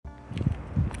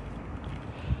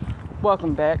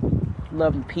Welcome back.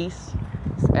 Love and peace.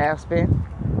 It's Aspen,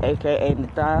 aka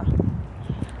Nathan.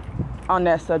 On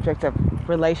that subject of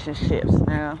relationships.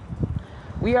 Now,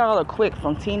 we all are quick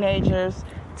from teenagers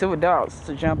to adults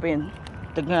to jump in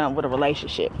the gun with a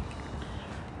relationship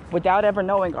without ever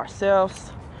knowing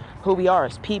ourselves, who we are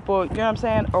as people, you know what I'm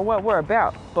saying, or what we're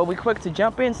about. But we quick to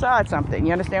jump inside something.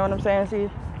 You understand what I'm saying, Steve?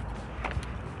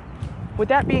 With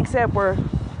that being said, what's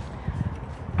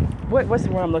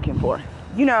the word I'm looking for?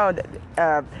 You know,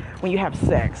 when you have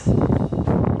sex,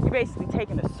 you're basically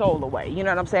taking the soul away. You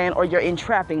know what I'm saying? Or you're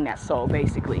entrapping that soul,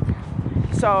 basically.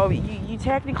 So you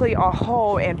technically are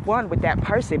whole and one with that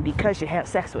person because you have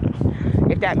sex with them.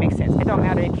 If that makes sense. It don't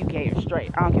matter if you gay or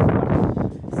straight. I don't give a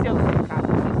fuck. Still the same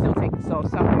concept. You still take the soul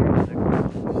somewhere or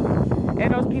other.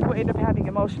 And those people end up having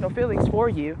emotional feelings for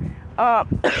you,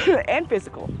 and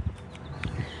physical.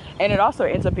 And it also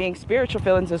ends up being spiritual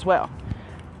feelings as well.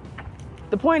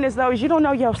 The point is, though, is you don't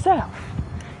know yourself.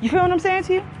 You feel what I'm saying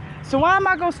to you? So why am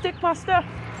I going to stick my stuff?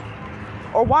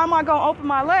 Or why am I going to open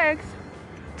my legs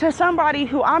to somebody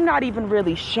who I'm not even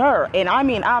really sure, and I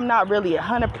mean I'm not really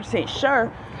 100% sure,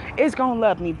 is going to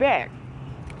love me back?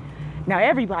 Now,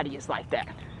 everybody is like that.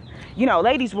 You know,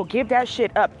 ladies will give that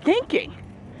shit up thinking,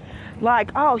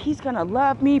 like, oh, he's going to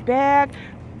love me back.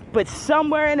 But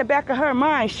somewhere in the back of her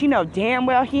mind, she know damn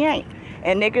well he ain't.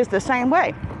 And niggas the same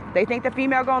way. They think the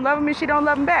female gonna love him and she don't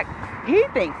love him back. He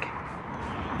think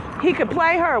he could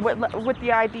play her with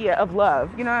the idea of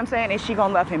love, you know what I'm saying? And she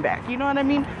gonna love him back. You know what I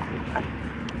mean?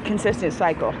 Consistent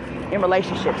cycle in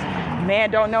relationships.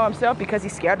 Man don't know himself because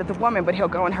he's scared of the woman, but he'll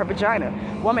go in her vagina.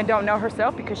 Woman don't know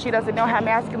herself because she doesn't know how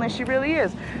masculine she really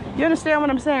is. You understand what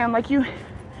I'm saying? Like,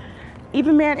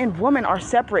 even man and woman are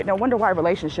separate. No wonder why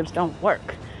relationships don't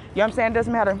work. You know what I'm saying? It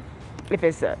doesn't matter if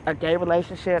it's a gay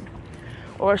relationship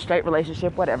or a straight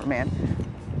relationship, whatever, man.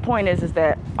 Point is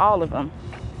that all of them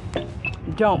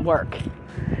don't work.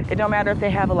 It don't matter if they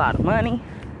have a lot of money.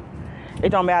 It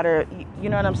don't matter, you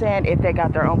know what I'm saying, if they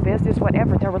got their own business,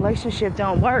 whatever. Their relationship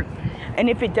don't work.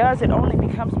 And if it does, it only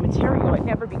becomes material. It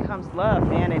never becomes love,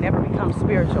 man. It never becomes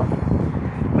spiritual.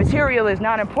 Material is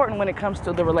not important when it comes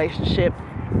to the relationship.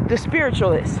 The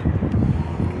spiritual is.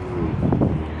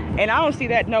 And I don't see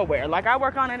that nowhere. Like, I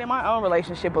work on it in my own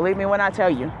relationship, believe me when I tell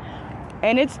you.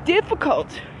 And it's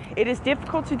difficult. It is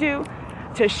difficult to do,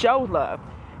 to show love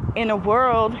in a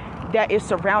world that is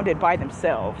surrounded by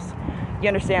themselves. You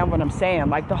understand what I'm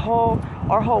saying? Like,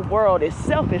 our whole world is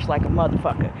selfish like a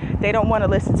motherfucker. They don't want to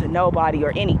listen to nobody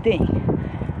or anything.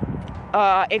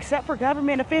 Except for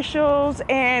government officials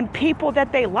and people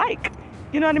that they like.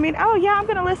 You know what I mean? Oh, yeah, I'm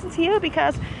going to listen to you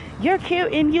because you're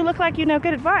cute and you look like you know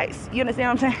good advice. You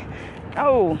understand what I'm saying?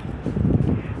 Oh,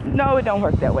 no, it don't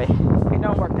work that way. It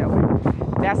don't work that way.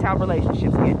 That's how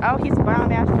relationships get. Oh, he's a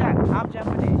biomass jack. I'm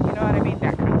jumping in. You know what I mean?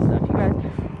 That kind of stuff. You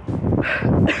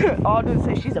guys all do it.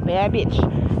 Say she's a bad bitch.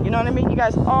 You know what I mean? You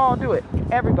guys all do it.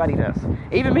 Everybody does.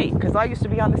 Even me. Because I used to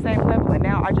be on the same level. And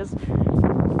now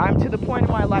I'm to the point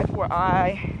in my life where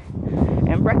I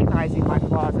am recognizing my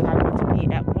flaws. And I want to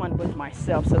be at one with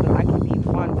myself so that I can be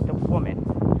one with a woman.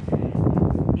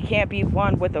 You can't be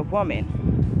one with a woman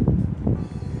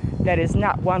that is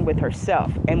not one with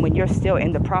herself. And when you're still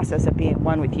in the process of being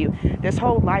one with you, this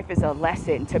whole life is a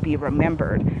lesson to be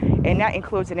remembered. And that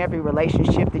includes in every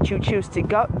relationship that you choose to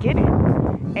get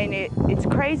in. And it's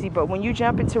crazy, but when you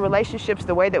jump into relationships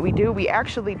the way that we do, we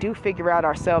actually do figure out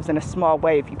ourselves in a small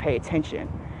way if you pay attention.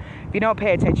 If you don't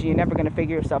pay attention, you're never going to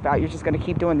figure yourself out. You're just going to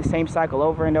keep doing the same cycle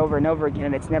over and over and over again,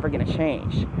 and it's never going to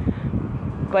change.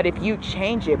 But if you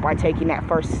change it by taking that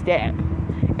first step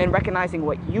and recognizing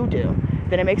what you do,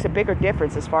 then it makes a bigger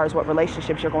difference as far as what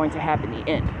relationships you're going to have in the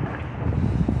end.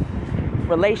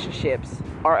 Relationships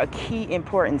are a key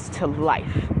importance to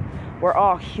life. We're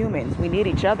all humans. We need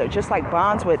each other. Just like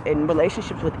bonds in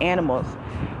relationships with animals,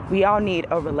 we all need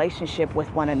a relationship with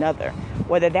one another.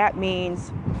 Whether that means,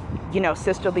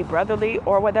 sisterly, brotherly,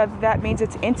 or whether that means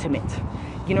it's intimate.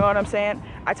 You know what I'm saying?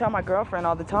 I tell my girlfriend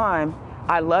all the time,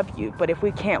 I love you, but if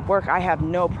we can't work, I have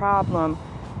no problem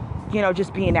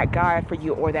just being that guy for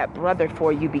you or that brother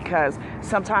for you, because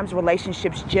sometimes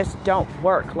relationships just don't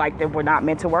work, like they were not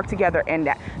meant to work together. And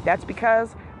that's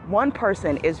because one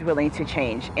person is willing to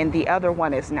change and the other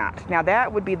one is not. Now,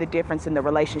 that would be the difference in the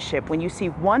relationship, when you see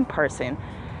one person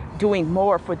doing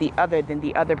more for the other than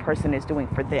the other person is doing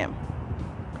for them.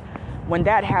 When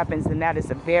that happens, then that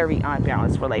is a very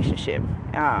unbalanced relationship.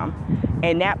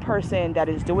 And that person that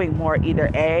is doing more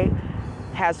either A,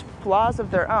 has flaws of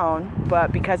their own,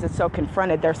 but because it's so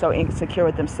confronted, they're so insecure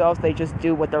with themselves, they just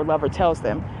do what their lover tells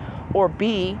them. Or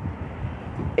B,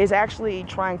 is actually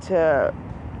trying to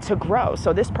to grow.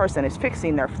 So this person is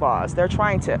fixing their flaws. They're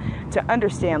trying to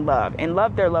understand love and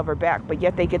love their lover back, but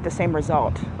yet they get the same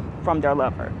result from their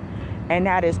lover. And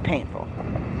that is painful.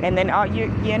 And then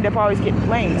you end up always getting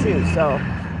blamed too. So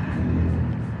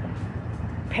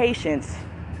patience,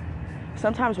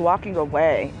 sometimes walking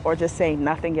away or just saying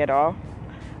nothing at all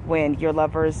when your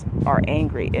lovers are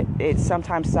angry. It's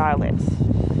sometimes silence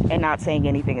and not saying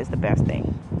anything is the best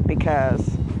thing,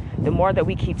 because the more that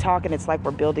we keep talking, it's like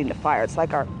we're building the fire. It's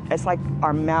like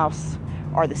our mouths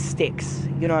are the sticks,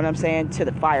 you know what I'm saying, to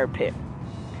the fire pit.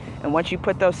 And once you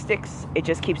put those sticks, it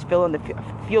just keeps fueling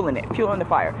the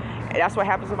fire. And that's what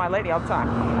happens with my lady all the time.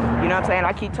 You know what I'm saying?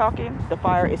 I keep talking, the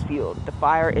fire is fueled. The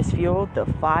fire is fueled. The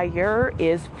fire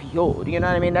is fueled. You know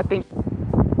what I mean?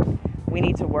 We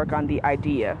need to work on the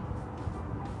idea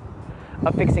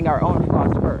of fixing our own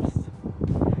flaws first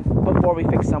before we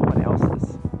fix someone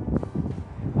else's.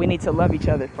 We need to love each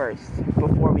other first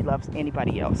before we love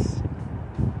anybody else.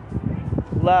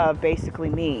 Love basically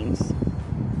means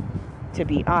to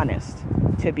be honest,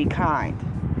 to be kind,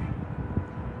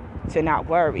 to not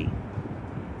worry,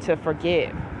 to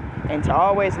forgive, and to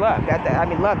always love.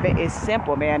 Love is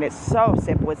simple, man. It's so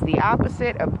simple. It's the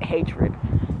opposite of hatred.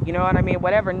 You know what I mean?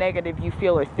 Whatever negative you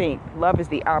feel or think, love is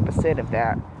the opposite of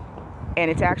that.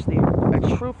 And it's actually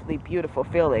a truthfully beautiful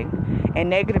feeling. And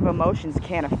negative emotions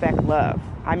can't affect love.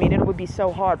 I mean, it would be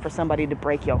so hard for somebody to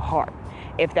break your heart,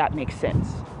 if that makes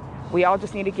sense. We all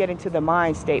just need to get into the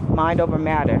mind state, mind over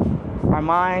matter. Our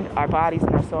mind, our bodies,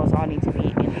 and our souls all need to be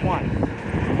in one.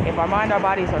 If our mind, our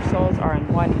bodies, our souls are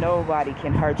in one, nobody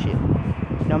can hurt you.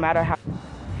 No matter how.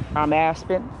 I'm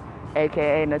Aspen,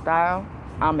 aka Nathal.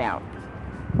 I'm out.